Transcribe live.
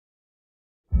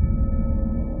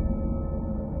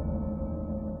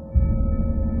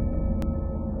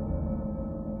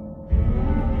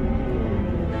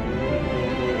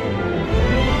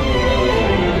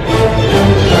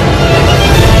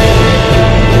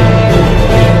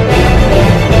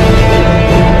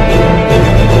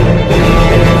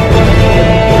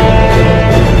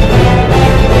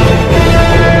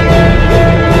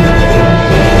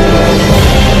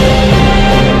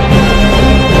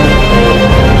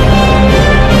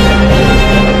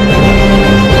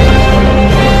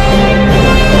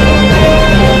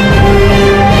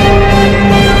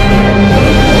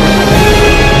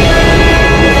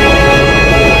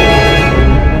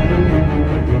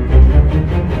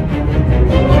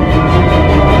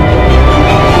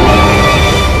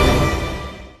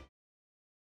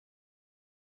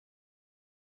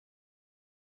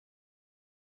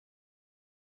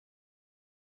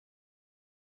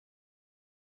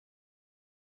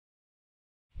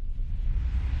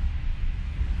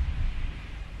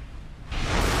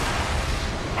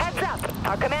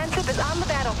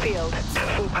field.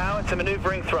 Full power to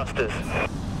maneuvering thrusters.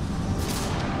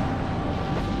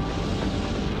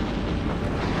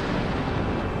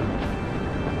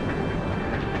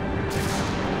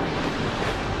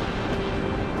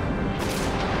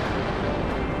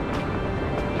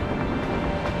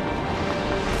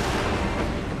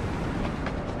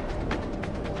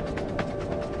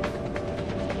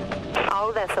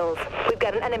 All vessels, we've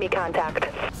got an enemy contact.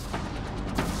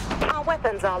 Our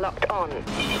weapons are locked on.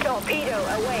 Torpedo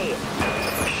away.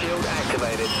 Shield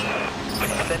activated.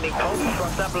 Sending pulse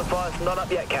thrust amplifiers not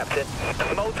up yet, Captain.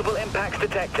 Multiple impacts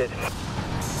detected.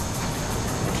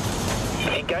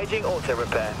 Engaging auto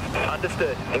repair.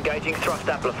 Understood. Engaging thrust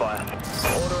amplifier.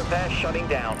 Auto repair shutting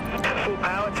down. Full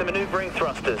power to maneuvering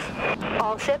thrusters.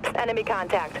 All ships, enemy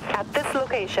contact at this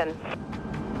location.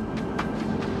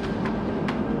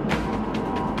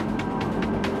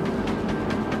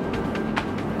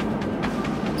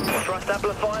 Thrust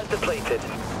amplifiers depleted.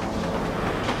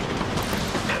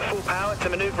 Full power to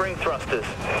maneuvering thrusters.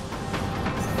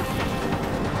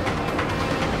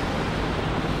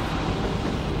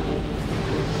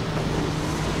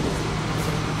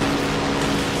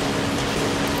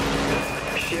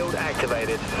 Shield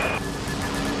activated.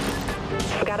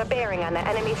 We got a bearing on the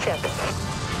enemy ship.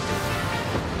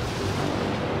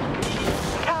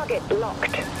 Target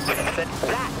locked.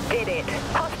 That did it.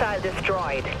 Hostile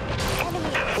destroyed. Enemy.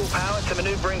 Full power to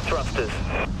maneuvering thrusters.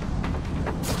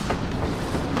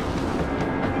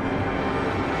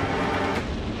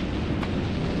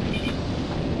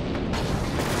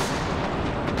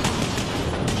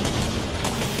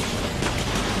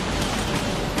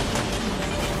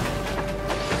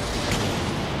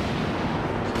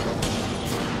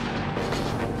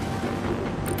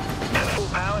 Full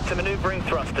power to maneuvering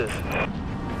thrusters.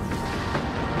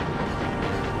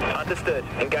 Understood.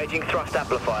 Engaging thrust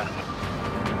amplifier.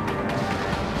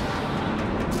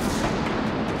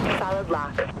 Solid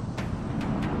lock.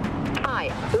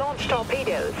 Aye, launch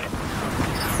torpedoes.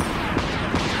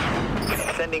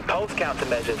 Sending pulse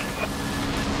countermeasures.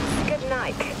 Good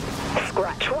night.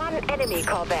 Scratch one enemy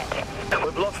Corvette.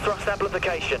 We've lost thrust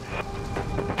amplification.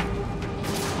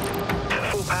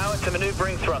 Full power to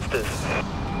maneuvering thrusters.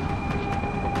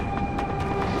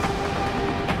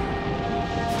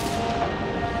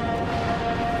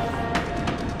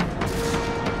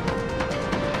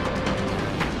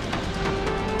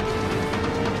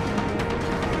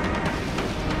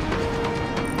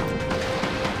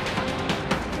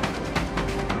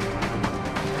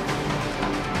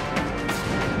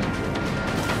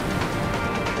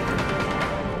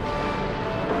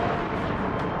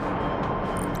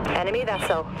 Enemy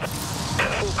vessel.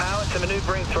 Full power to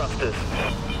maneuvering thrusters.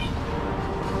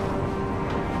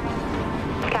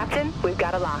 Captain, we've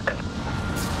got a lock.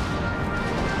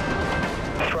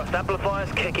 Thrust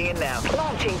amplifiers kicking in now.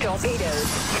 Launching torpedoes.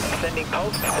 Sending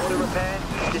pulse, auto repair,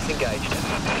 disengaged.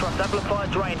 Thrust amplifier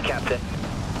drained, Captain.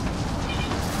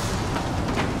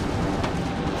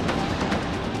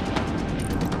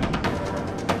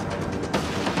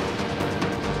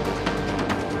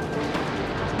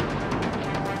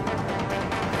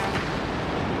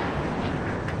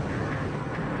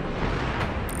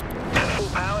 Full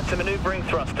power to maneuvering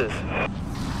thrusters.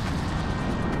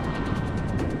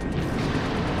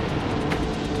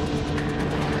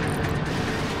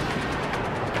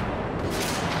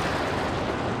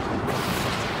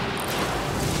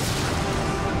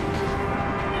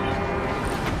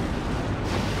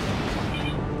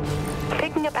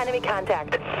 Picking up enemy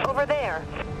contact. Over there.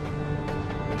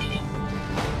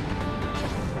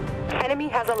 Enemy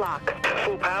has a lock.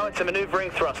 Full power to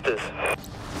maneuvering thrusters.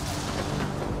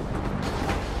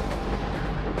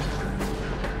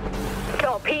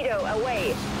 Torpedo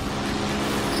away.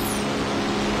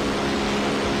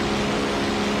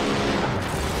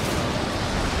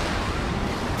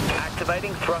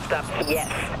 Activating thrust amp.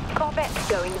 Yes. Corvette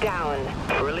going down.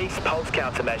 Release pulse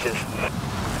countermeasures.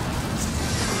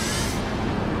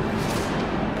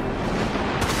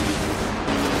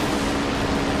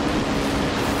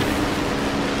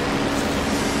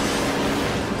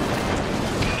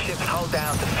 Ship's hull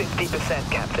down to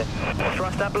 50%, Captain.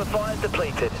 Thrust amplifiers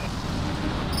depleted.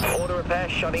 Auto repair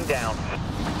shutting down.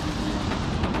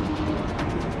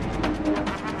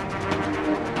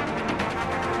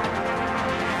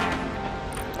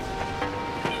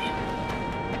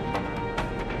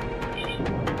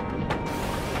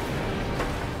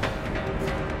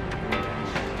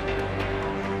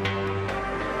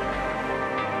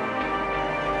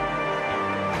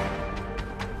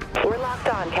 We're locked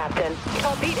on, Captain.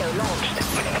 Torpedo launched.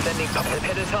 Sending pump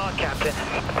hit us hard, Captain.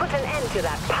 Put an end to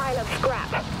that pile of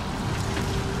scrap.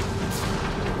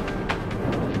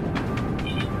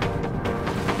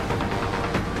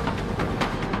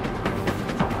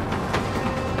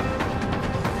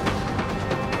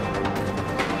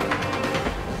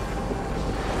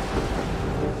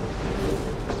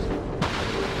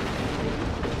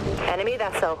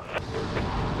 vessel.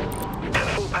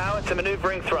 Full power to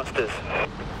maneuvering thrusters.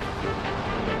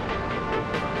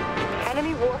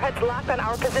 Enemy warheads locked on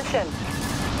our position.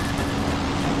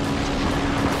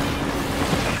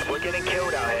 We're getting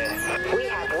killed out here. We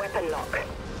have weapon lock.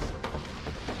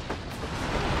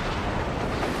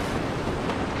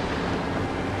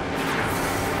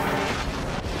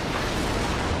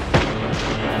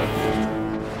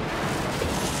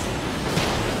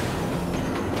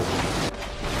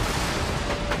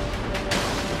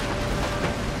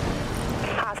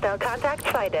 Hostile contact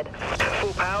sighted.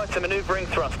 Full power to maneuvering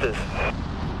thrusters.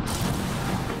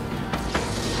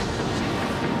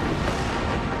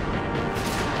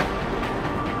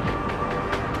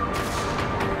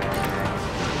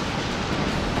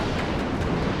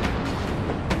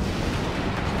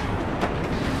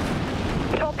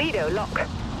 Torpedo lock.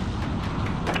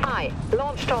 I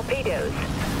launch torpedoes.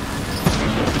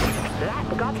 That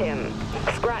got him.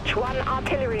 Scratch one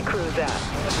artillery cruiser.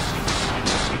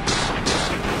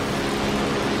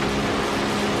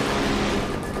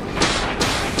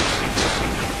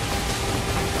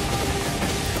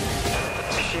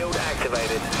 Shield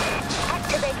activated.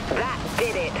 Activate. That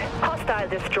did it. Hostile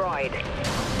destroyed.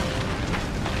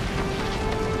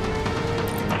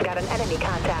 Got an enemy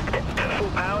contact. Full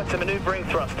power to maneuvering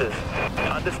thrusters.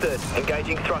 Understood.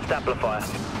 Engaging thrust amplifier.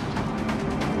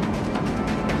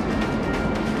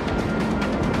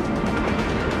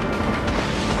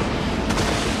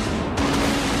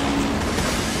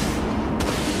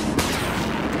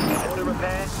 Auto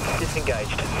repair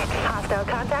disengaged. Hostile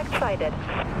contact sighted.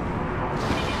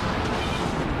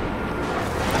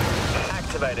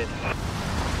 Activated.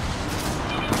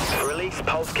 Release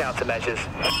pulse countermeasures.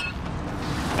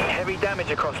 Heavy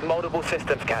damage across multiple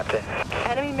systems, Captain.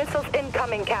 Enemy missiles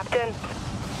incoming, Captain.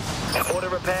 Auto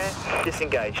repair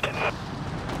disengaged.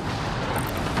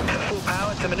 Full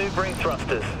power to maneuvering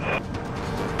thrusters.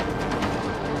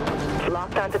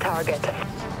 Locked onto target.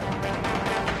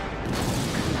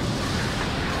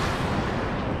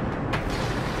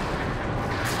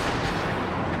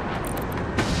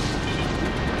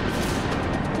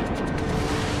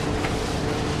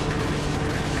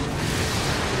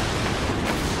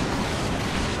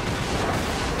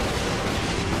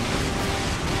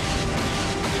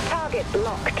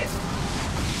 Locked.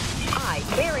 I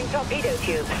clearing torpedo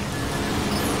tubes.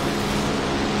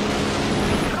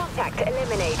 Contact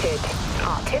eliminated.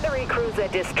 Artillery cruiser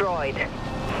destroyed.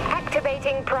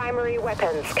 Activating primary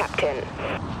weapons, Captain.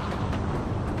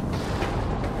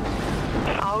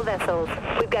 All vessels.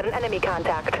 We've got an enemy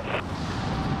contact.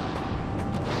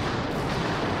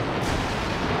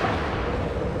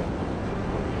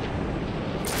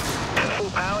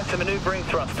 Full power to maneuvering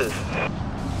thrusters.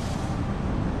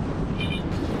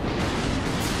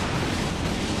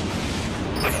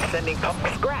 Sending pump.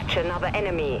 Scratch another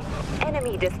enemy.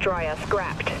 Enemy destroyer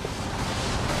scrapped.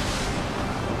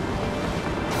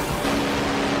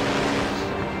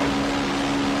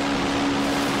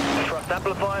 Thrust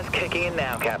amplifiers kicking in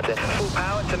now, Captain. Full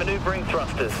power to maneuvering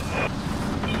thrusters.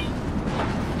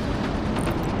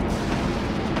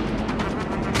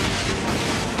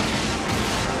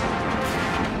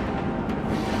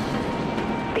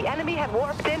 The enemy have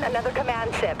warped in another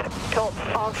command ship. Told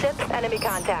all ships enemy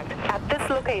contact at this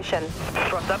location.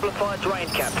 Thrust amplifier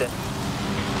drained, Captain.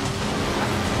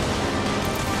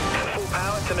 Full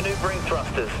power to maneuvering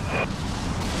thrusters.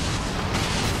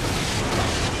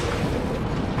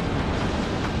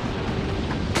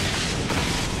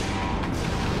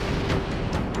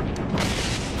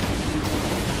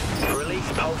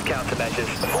 Release pulse countermeasures.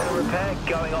 Auto repair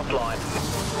going offline.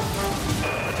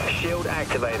 Shield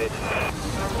activated.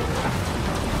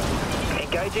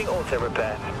 Engaging auto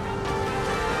repair.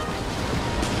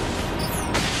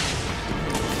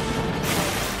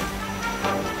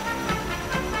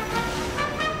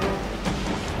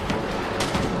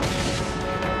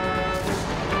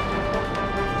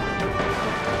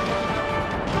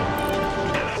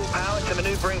 Full power to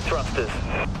maneuvering thrusters.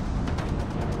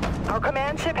 Our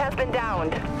command ship has been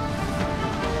downed.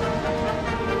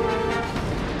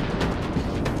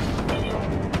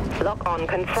 Lock on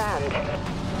confirmed.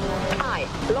 I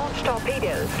launch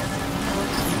torpedoes.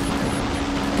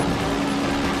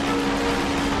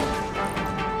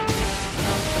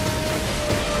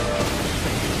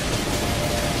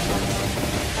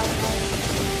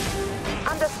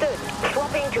 Understood.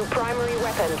 Swapping to primary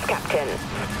weapons, Captain.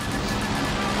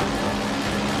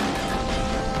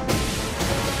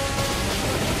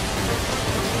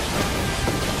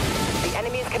 The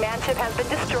enemy's command ship has been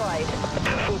destroyed.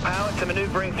 Full power to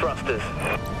maneuvering thrusters.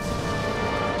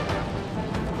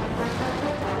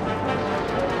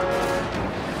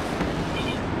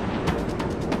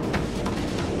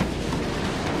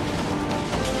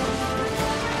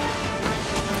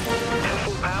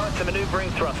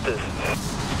 maneuvering thrusters.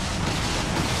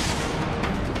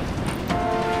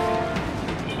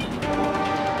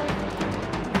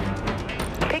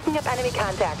 Picking up enemy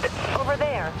contact. Over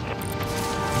there.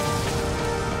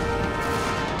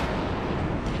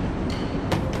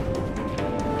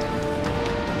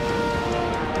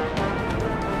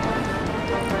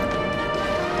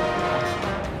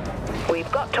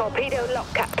 We've got torpedo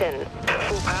lock, Captain.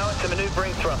 Full power to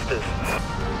maneuvering thrusters.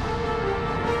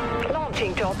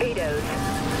 Launching torpedoes.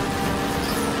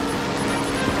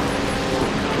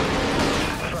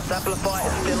 Thrust amplifier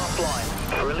is still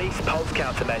offline. Release pulse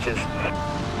countermeasures.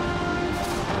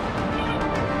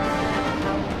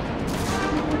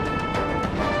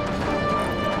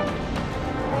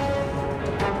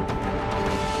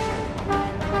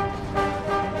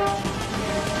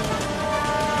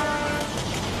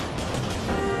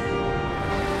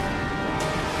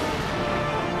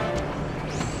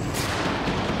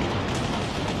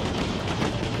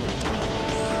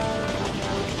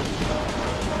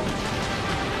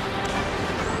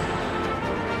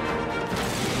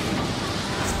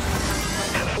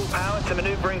 To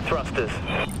maneuvering thrusters.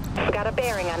 We got a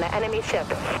bearing on the enemy ship.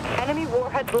 Enemy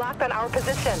warheads locked on our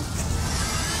position.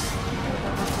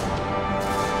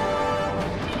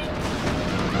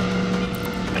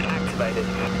 Activated.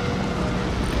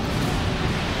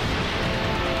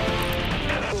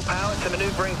 Full power to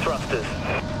maneuvering thrusters.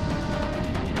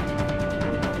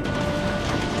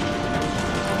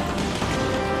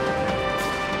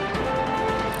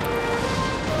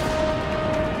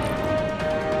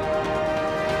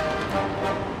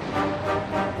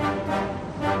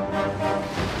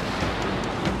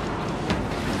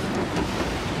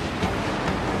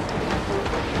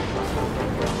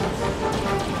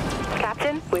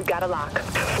 We've got a lock.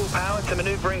 Full power to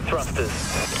maneuvering thrusters.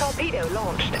 Torpedo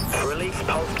launched. Release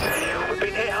pulse. We've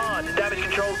been hit hard. Damage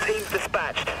control teams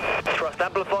dispatched. Thrust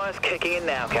amplifiers kicking in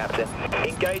now, Captain.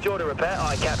 Engage auto repair.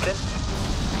 Aye, Captain.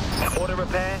 Auto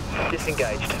repair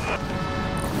disengaged.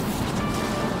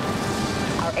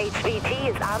 Our HVT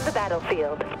is on the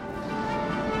battlefield.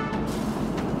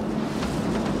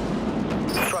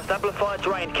 Thrust amplifier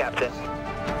drained, Captain.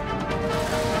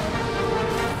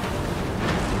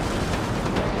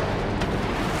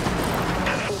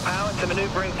 Power to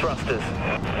maneuvering thrusters.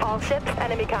 All ships,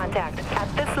 enemy contact at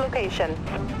this location.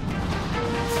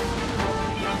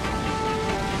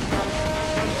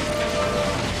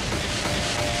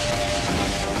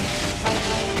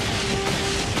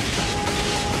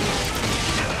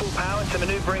 Full power to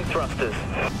maneuvering thrusters.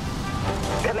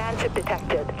 Command ship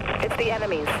detected. It's the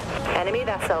enemies. Enemy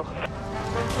vessel.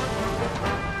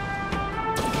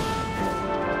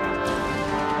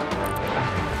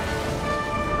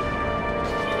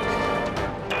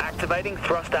 Activating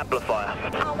thrust amplifier.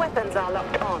 Our weapons are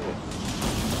locked on.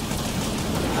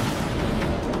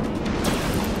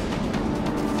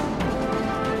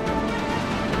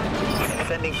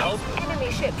 Sending pulse.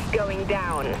 Enemy ships going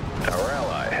down. Our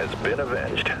ally has been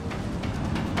avenged.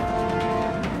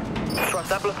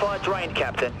 Thrust amplifier drained,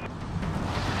 Captain.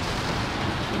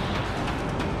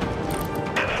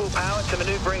 Full power to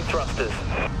maneuvering thrusters.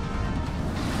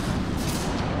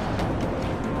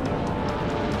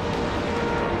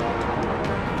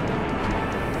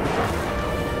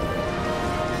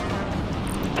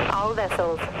 All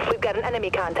vessels. We've got an enemy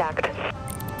contact.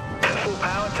 Full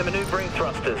power to maneuvering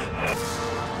thrusters.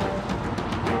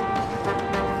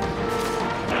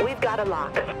 We've got a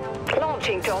lock.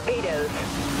 Launching torpedoes.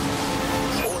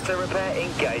 Auto repair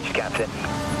engaged, Captain.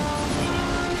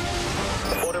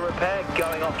 Auto repair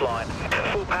going offline.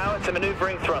 Full power to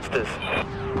maneuvering thrusters.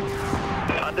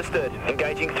 Understood.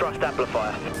 Engaging thrust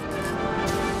amplifier.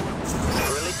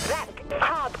 Release. That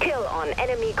hard kill on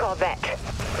enemy Corvette.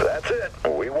 That's it.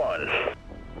 We won.